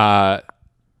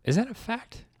 Is that a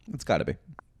fact? It's got to be.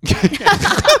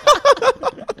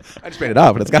 I just made it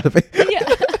up, but it's got to be. Yeah.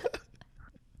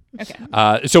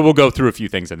 Okay. So we'll go through a few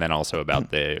things and then also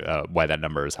about the why that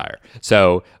number is higher.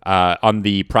 So on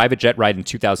the private jet ride in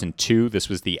 2002, this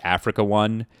was the Africa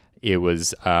one. It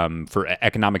was for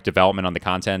economic development on the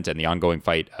continent and the ongoing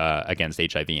fight against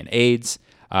HIV and AIDS.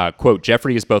 Quote,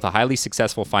 Jeffrey is both a highly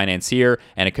successful financier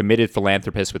and a committed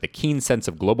philanthropist with a keen sense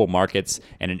of global markets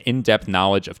and an in-depth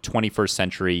knowledge of 21st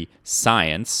century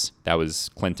science. That was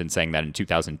Clinton saying that in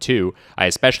 2002. I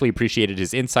especially appreciated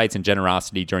his insights and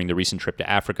generosity during the recent trip to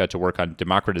Africa to work on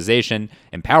democratization,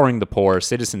 empowering the poor,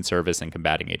 citizen service, and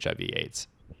combating HIV/AIDS.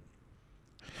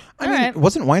 I mean, right.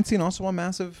 wasn't Weinstein also a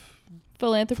massive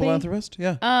Philanthropy. philanthropist?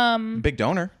 Yeah. Big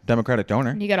donor, Democratic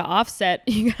donor. You got to offset.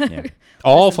 You gotta,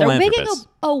 All They're making philanthropists.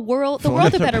 the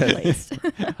world a better place.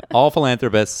 All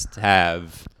philanthropists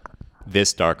have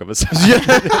this dark of a side.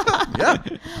 Yeah.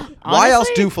 Why else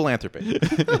Honestly? do philanthropy?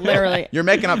 Literally. You're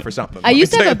making up for something. I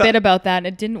used to have a bit about that, and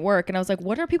it didn't work. And I was like,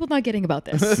 what are people not getting about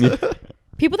this?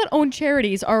 People that own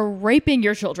charities are raping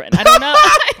your children. I don't know.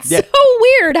 It's Yeah. so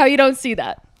weird how you don't see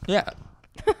that. Yeah.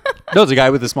 No, it's a guy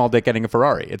with a small dick getting a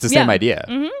Ferrari. It's the same Yeah. idea.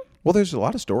 Mm-hmm. Well, there's a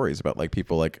lot of stories about like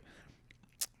people like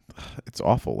it's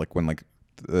awful. Like when like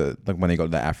when they go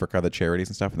to Africa, the charities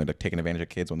and stuff, and they're like taking advantage of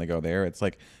kids when they go there. It's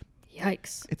like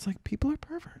Yikes. people are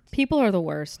perverts. People are the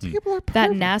worst. People are That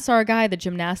perverts. Nassar guy, the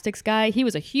gymnastics guy, he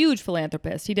was a huge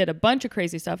philanthropist. He did a bunch of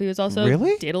crazy stuff. He was also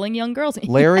Really? diddling young girls.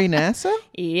 Larry Nassar?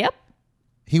 Yep.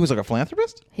 He was like a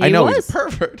philanthropist? He I know was. he's a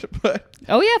pervert, but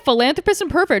Oh, yeah. Philanthropist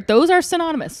and pervert. Those are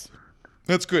synonymous.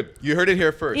 that's good. You heard it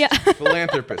here first. Yeah.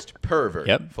 Philanthropist, pervert.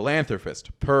 Yep. Philanthropist,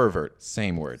 pervert.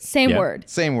 Same word. Same Yeah. word.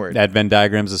 Same word. That Venn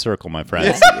diagram's a circle, my friend.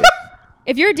 Yeah.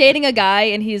 If you're dating a guy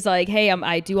and he's like, hey,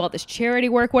 I do all this charity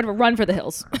work, whatever, run for the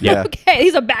hills. Yeah. Okay,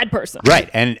 he's a bad person. Right.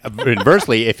 And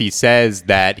inversely, if he says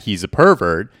that he's a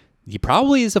pervert, he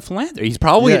probably is a philanthropist. He's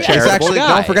probably a It's charitable actually, guy.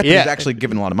 don't forget that he's actually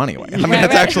giving a lot of money away. I mean, Right,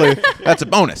 that's right. that's a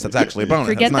bonus. That's actually a bonus.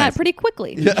 Forget That's nice. that pretty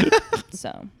quickly.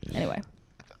 So, anyway.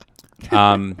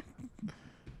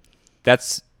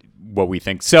 That's what we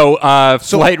think. So,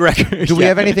 flight record. Do we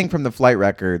have anything from the flight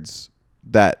records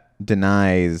that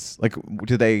denies, like,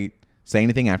 do they say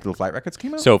anything after the flight records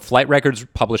came out? So, flight records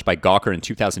published by Gawker in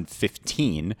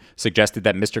 2015 suggested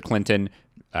that Mr. Clinton.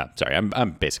 Sorry,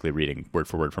 I'm basically reading word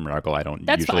for word from an article. I don't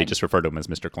That's usually fine. just refer to him as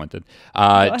Mr. Clinton.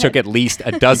 ahead. Took at least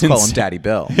a dozen. Call him Daddy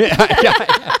Bill.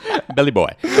 Billy Boy.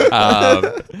 Took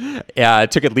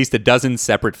at least a dozen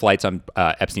separate flights on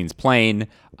Epstein's plane.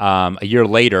 A year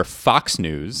later, Fox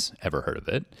News, ever heard of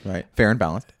it? Right. Fair and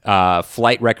balanced.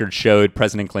 Flight records showed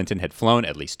President Clinton had flown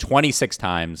at least 26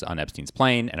 times on Epstein's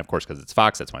plane. And of course, because it's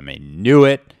Fox, that's why I knew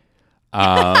it.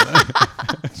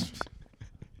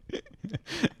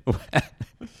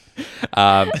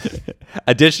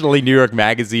 Additionally, New York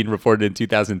Magazine reported in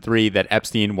 2003 that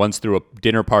Epstein once threw a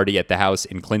dinner party at the house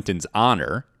in Clinton's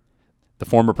honor. The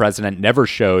former president never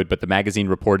showed, but the magazine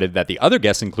reported that the other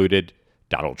guests included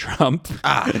Donald Trump,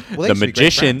 Well, they the used to be great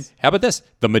magician. friends. How about this?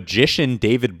 The magician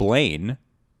David Blaine.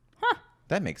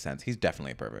 That makes sense. He's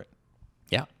definitely a pervert.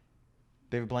 Yeah.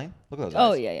 David Blaine? Look at those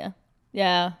Oh, eyes. yeah.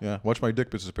 Yeah. Yeah. Watch my dick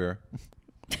disappear.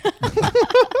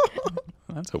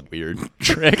 That's a weird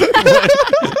trick.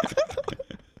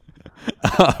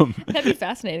 That'd be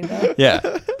fascinating, though. Yeah.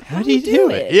 How do you do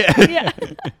it? Yeah. Yeah.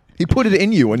 He put it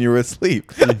in you when you were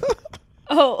asleep.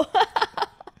 Oh. Why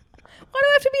do I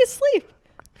have to be asleep?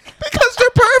 Because they're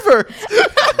perverts.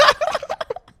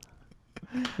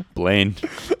 Blaine.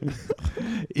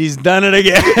 He's done it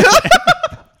again.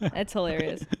 That's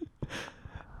hilarious.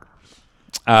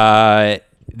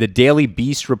 The Daily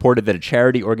Beast reported that a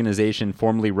charity organization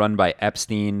formerly run by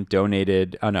Epstein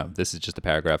donated. Oh, no, this is just a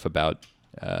paragraph about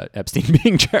Epstein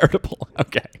being charitable.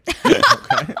 Okay.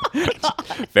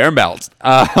 Fair and balanced.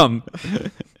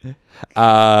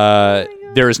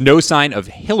 There is no sign of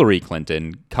Hillary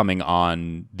Clinton coming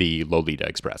on the Lolita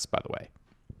Express, by the way.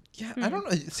 Yeah, I don't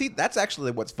know. See, that's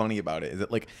actually what's funny about it. Is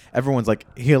that like everyone's like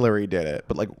Hillary did it,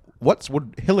 but like,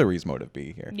 would Hillary's motive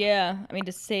be here? Yeah. I mean,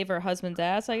 to save her husband's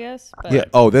ass, I guess. But Yeah.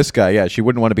 Oh, this guy. Yeah, she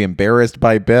wouldn't want to be embarrassed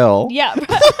by Bill. Yeah.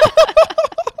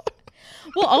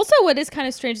 Well, also, what is kind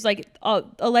of strange is like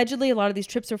allegedly a lot of these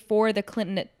trips are for the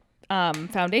Clinton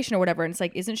Foundation or whatever, and it's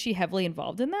like, isn't she heavily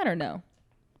involved in that or no?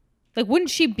 Like, wouldn't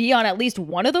she be on at least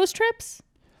one of those trips?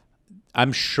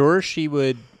 I'm sure she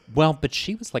would. Well, but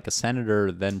she was like a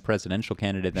senator, then presidential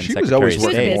candidate, then She was Secretary always of She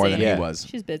was working State. more busy. than Yeah. he was.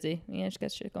 She's busy. Yeah, she's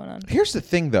got shit going on. Here's the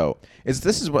thing, though, is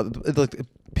this is what like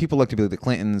people look to be like the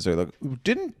Clintons or like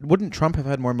wouldn't Trump have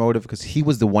had more motive because he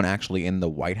was the one actually in the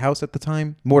White House at the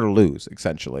time, more to lose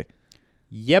essentially.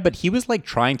 Yeah, but he was like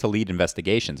trying to lead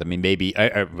investigations. I mean, maybe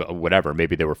whatever.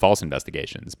 Maybe they were false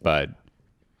investigations, but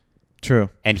True.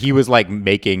 and he was like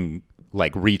making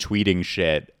like retweeting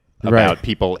shit about Right.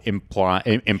 people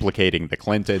implicating the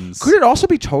Clintons. Could it also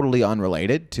be totally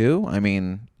unrelated too? I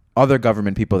mean, other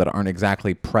government people that aren't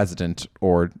exactly president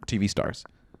or TV stars.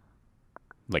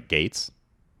 Like Gates.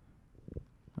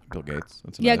 Bill Gates.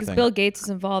 That's Yeah, another because thing. Bill Gates is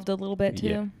involved a little bit too.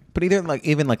 Yeah. But even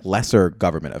like lesser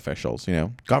government officials,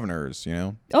 governors,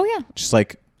 Oh yeah. just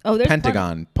like Oh, there's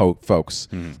Pentagon folks.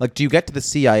 Like, do you get to the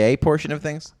CIA portion of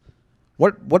things?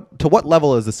 What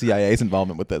level is the CIA's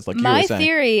involvement with this? Like you My were saying.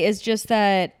 theory is just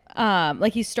that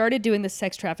like he started doing the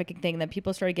sex trafficking thing, and then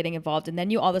people started getting involved, and then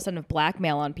you all of a sudden have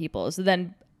blackmail on people. So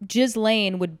then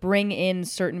Ghislaine would bring in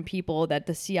certain people that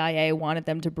the CIA wanted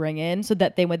them to bring in, so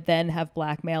that they would then have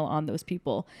blackmail on those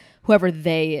people, whoever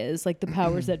they is, like the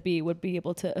powers that be would be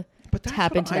able to But that's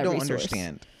tap what into I that don't resource.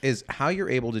 understand is how you're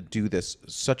able to do this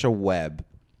such a web.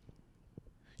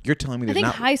 You're telling me I there's think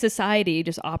not high society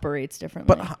just operates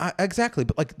differently. But exactly,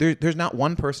 but like there's not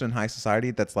one person in high society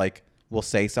that's like will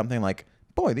say something like,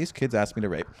 "Boy, these kids asked me to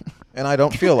rape, and I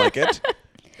don't feel like it,"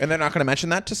 and they're not going to mention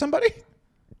that to somebody.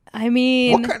 I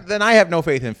mean, Then I have no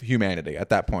faith in humanity at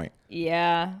that point.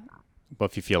 yeah. But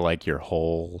if you feel like your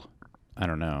whole, I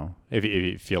don't know, if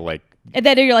you feel like And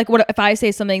then you're like, what if I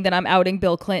say something, then I'm outing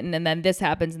Bill Clinton, and then this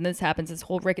happens, and this happens, this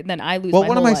whole and then I lose. Well, my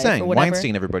what whole am I life saying? or whatever.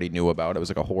 Weinstein, everybody knew about. It was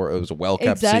like a horror. It was a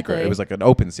well-kept Exactly. secret. It was like an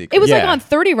open secret. It was like Yeah. on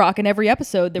 30 Rock in every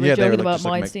episode. They were they joking like, about just,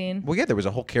 like, Weinstein. well, yeah, there was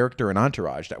a whole character in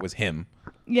Entourage that was him,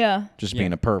 Yeah. just Yeah.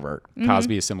 being a pervert.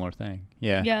 Cosby, a similar thing.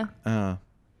 Yeah. Yeah. All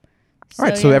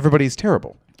right, so yeah. everybody's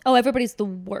terrible. Oh, everybody's the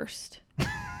worst.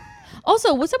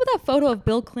 Also, what's up with that photo of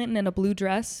Bill Clinton in a blue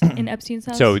dress in Epstein's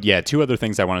house? So yeah, two other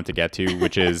things I wanted to get to,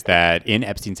 which is that in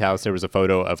Epstein's house there was a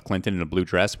photo of Clinton in a blue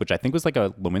dress, which I think was like a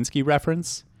Lewinsky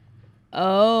reference.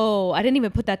 Oh, I didn't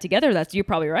even put that together. You're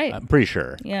probably right. I'm pretty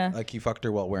sure. Yeah. Like he fucked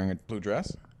her while wearing a blue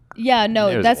dress? Yeah, no,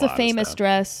 There's that's a a lot of famous stuff.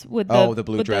 dress with The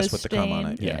blue dress with the cum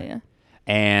on stain. it. Yeah.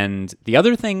 And the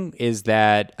other thing is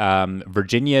that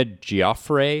Virginia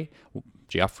Giuffre,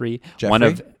 one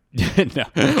of no,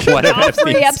 one of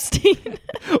Jeffrey Epstein's, Epstein.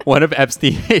 one of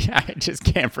Epstein. I just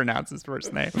can't pronounce his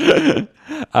first name.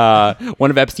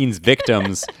 One of Epstein's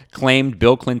victims claimed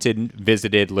Bill Clinton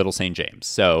visited Little St. James.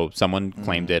 So someone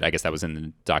claimed it. I guess that was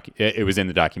in the It was in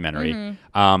the documentary.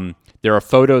 There are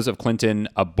photos of Clinton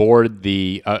aboard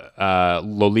the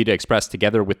Lolita Express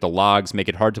together with the logs. Make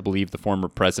it hard to believe the former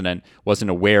president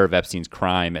wasn't aware of Epstein's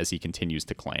crime, as he continues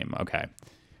to claim. Okay,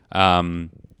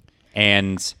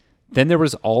 and then there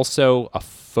was also a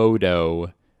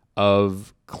photo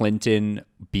of Clinton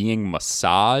being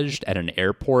massaged at an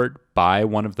airport by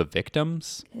one of the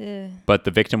victims. But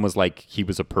the victim was like, he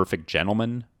was a perfect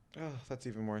gentleman. Oh, that's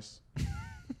even worse.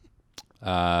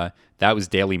 That was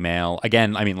Daily Mail.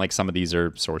 Again, I mean, like some of these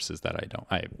are sources that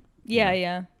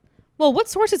Yeah. Well, what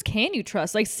sources can you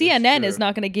trust? Like CNN is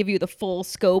not going to give you the full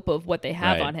scope of what they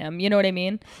have Right. on him. You know what I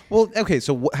mean? Well, okay,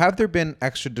 so have there been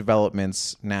extra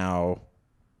developments now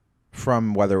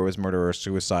from whether it was murder or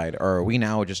suicide? Or are we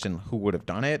now just in who would have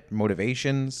done it,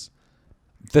 motivations?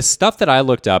 The stuff that I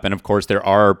looked up, and of course there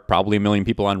are probably a million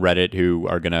people on Reddit who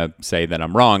are going to say that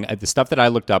I'm wrong. The stuff that I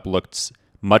looked up looked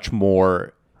much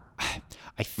more,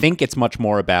 I think it's much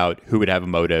more about who would have a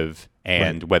motive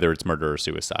and whether it's murder or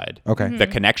suicide. Okay. The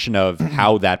connection of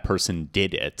how that person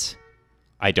did it,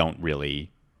 I don't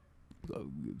really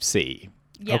see.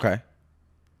 Yeah. Okay.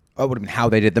 Oh, would have been how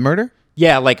they did the murder?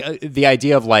 Yeah, like the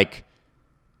idea of like,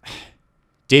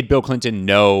 did Bill Clinton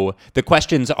know? The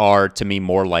questions are to me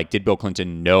more like, did Bill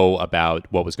Clinton know about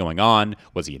what was going on?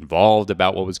 Was he involved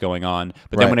about what was going on?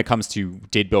 But then Right. when it comes to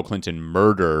did Bill Clinton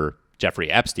murder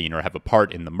Jeffrey Epstein or have a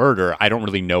part in the murder, I don't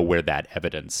really know where that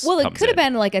evidence Well, it comes could have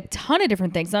in. been like a ton of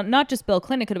different things. Not just Bill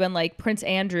Clinton. It could have been like Prince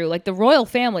Andrew. Like the royal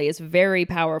family is very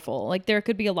powerful. Like there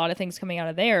could be a lot of things coming out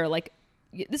of there. Like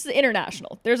this is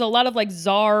international. There's a lot of like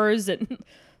czars and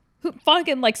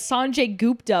fucking like Sanjay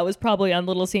Gupta was probably on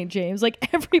Little St. James. Like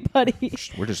everybody.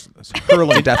 We're just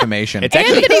hurling defamation. It's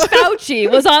actually Anthony Fauci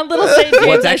was on Little St. James.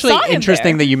 Well, it's I actually saw him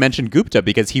interesting there. that you mentioned Gupta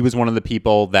because he was one of the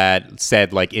people that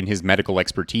said, like, in his medical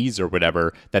expertise or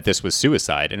whatever, that this was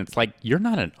suicide. And it's like, you're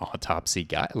not an autopsy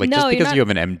guy. Like, No, just you're because not- you have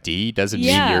an MD doesn't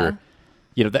Yeah. mean you're,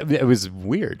 you know, that it was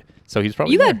weird. So he's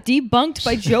probably You there. got debunked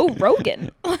by Joe Rogan.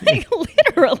 Like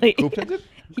literally.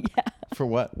 For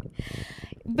what?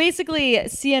 Basically,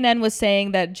 CNN was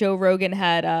saying that Joe Rogan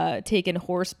had taken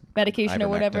horse medication Ivermectin or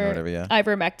whatever, yeah.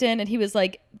 ivermectin, and he was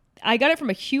like, I got it from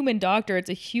a human doctor. It's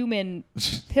a human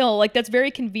pill. Like, that's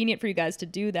very convenient for you guys to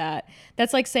do that.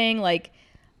 That's like saying, like,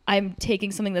 I'm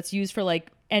taking something that's used for,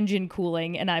 like, engine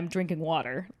cooling and I'm drinking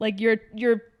water. Like, you're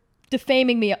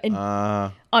defaming me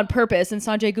on purpose. And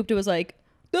Sanjay Gupta was like,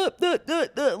 duh, duh, duh,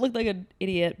 duh, looked like an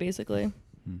idiot, basically.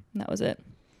 And that was it.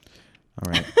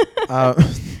 All right.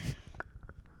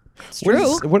 It's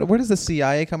true. Where does the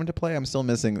CIA come into play? I'm still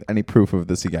missing any proof of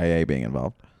the CIA being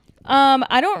involved.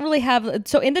 I don't really have.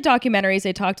 So in the documentaries,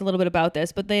 they talked a little bit about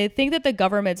this, but they think that the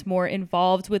government's more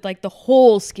involved with like the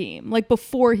whole scheme, like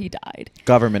before he died.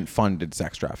 Government funded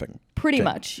sex trafficking. Pretty Okay.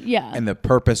 much, yeah. And the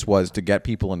purpose was to get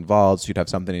people involved so you'd have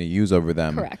something to use over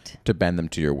them. Correct. To bend them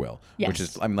to your will. Which Yes.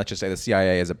 is, I mean, let's just say the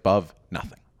CIA is above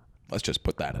nothing. Let's just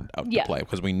put that out Yeah. to play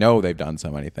because we know they've done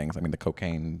so many things. I mean, the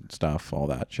cocaine stuff, all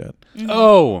that shit.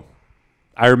 Oh,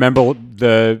 I remember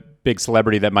the big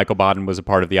celebrity that Michael Baden was a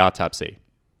part of the autopsy,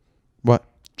 What?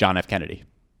 John F. Kennedy.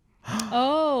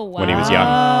 Oh, wow. When he was young.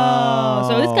 Oh,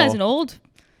 so this guy's an old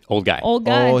Old guy.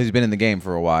 guy. Oh, he's been in the game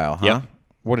for a while, huh? Yep.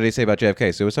 What did he say about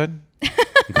JFK? Suicide?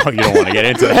 Oh, you don't want to get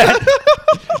into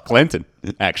that. Clinton,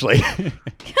 actually.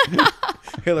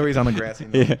 Hillary's on the grassy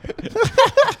knoll.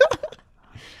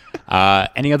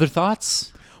 Any other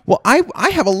thoughts? Well, I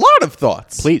have a lot of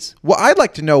thoughts. Please. Well, I'd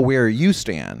like to know where you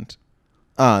stand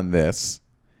on this.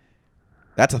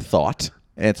 That's a thought,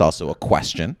 and it's also a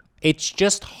question. It's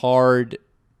just hard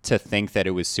to think that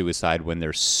it was suicide when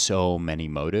there's so many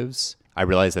motives. I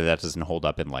realize that doesn't hold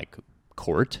up in like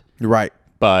court, Right.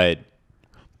 but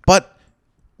But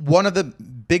one of the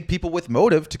big people with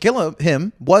motive to kill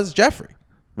him was Jeffrey,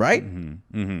 right?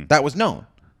 That was known.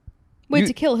 Wait, you-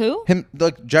 to kill who? Him,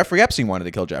 like Jeffrey Epstein wanted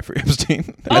to kill Jeffrey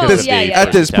Epstein. Oh, yeah, yeah, at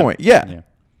yeah. this point, yeah.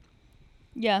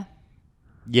 Yeah.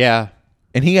 Yeah.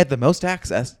 And he had the most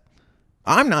access.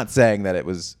 I'm not saying that it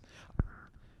was.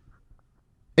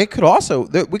 It could also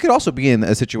we could also be in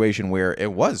a situation where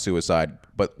it was suicide,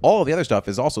 but all of the other stuff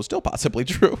is also still possibly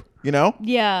true. You know,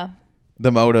 Yeah.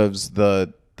 the motives,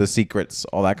 the secrets,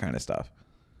 all that kind of stuff.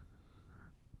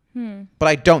 But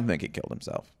I don't think he killed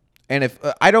himself. And if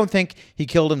I don't think he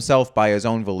killed himself by his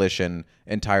own volition,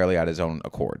 entirely at his own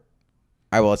accord.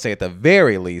 I will say at the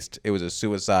very least, it was a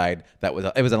suicide it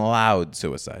was an allowed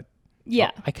suicide.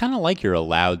 Yeah. I kind of like your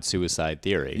allowed suicide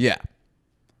theory. Yeah.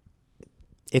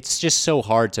 It's just so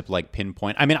hard to like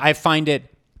pinpoint. I mean, I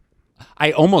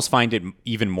almost find it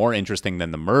even more interesting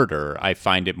than the murder. I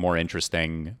find it more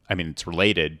interesting. I mean, it's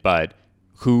related, but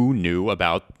who knew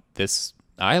about this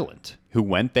island? Who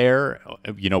went there,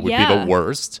 would be the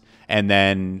worst. And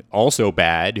then also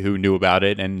bad, who knew about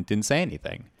it and didn't say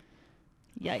anything.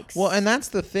 Yikes. Well, and that's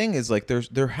the thing is like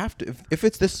there have to if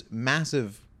it's this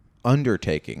massive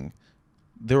undertaking,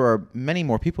 there are many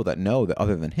more people that know that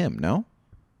other than him, no?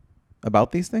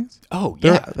 About these things? Oh,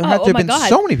 There yeah. have to have my been God.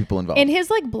 so many people involved. In his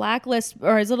like blacklist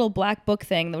or his little black book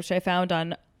thing, which I found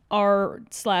on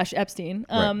r/Epstein,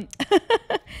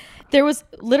 there was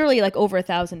literally like over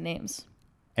 1,000 names.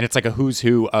 And it's like a who's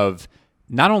who of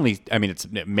not only, I mean, it's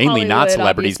mainly not Hollywood,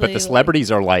 celebrities, but the obviously,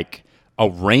 celebrities are like a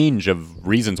range of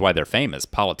reasons why they're famous.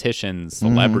 Politicians,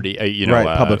 celebrity,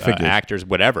 Right, public figures. actors,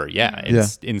 whatever. Yeah,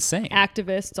 it's insane.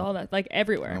 Activists, all that, like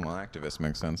everywhere. Well, activist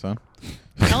makes sense, huh?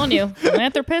 I'm telling you,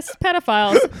 philanthropists,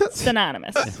 pedophiles,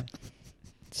 synonymous.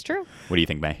 It's true. What do you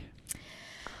think, May?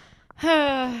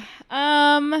 I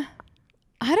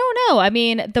don't know. I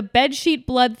mean, the bedsheet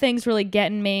blood thing's really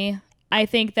getting me. I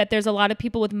think that there's a lot of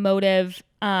people with motive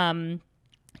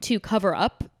to cover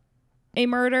up a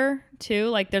murder too.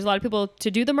 Like there's a lot of people to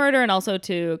do the murder and also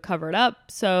to cover it up.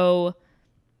 So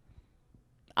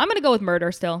I'm going to go with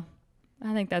murder still.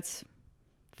 I think that's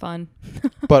fun.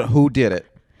 But who did it?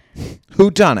 Who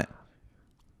done it?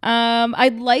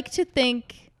 I'd like to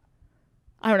think,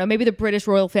 I don't know, maybe the British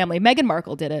royal family. Meghan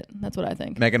Markle did it. That's what I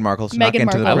think. Meghan Markle snuck Meghan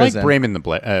into the Markle. I like prison.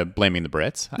 blaming the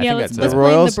Brits. I Yeah, think let's that's the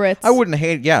blame the Royals. Brits. I wouldn't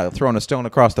hate, throwing a stone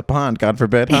across the pond, God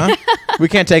forbid, huh? We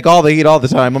can't take all the heat all the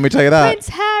time, let me tell you that. Prince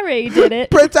Harry did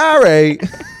it. Prince Harry.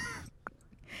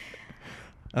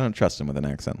 I don't trust him with an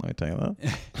accent, let me tell you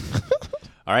that.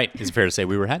 All right. Is it fair to say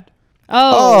we were had?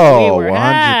 Oh, we were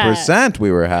 100%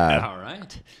 we were had. All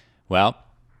right. Well,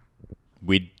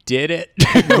 we did it.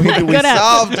 We Good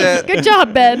solved it. Good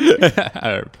job, Ben.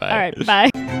 All right, bye. All right,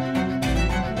 bye.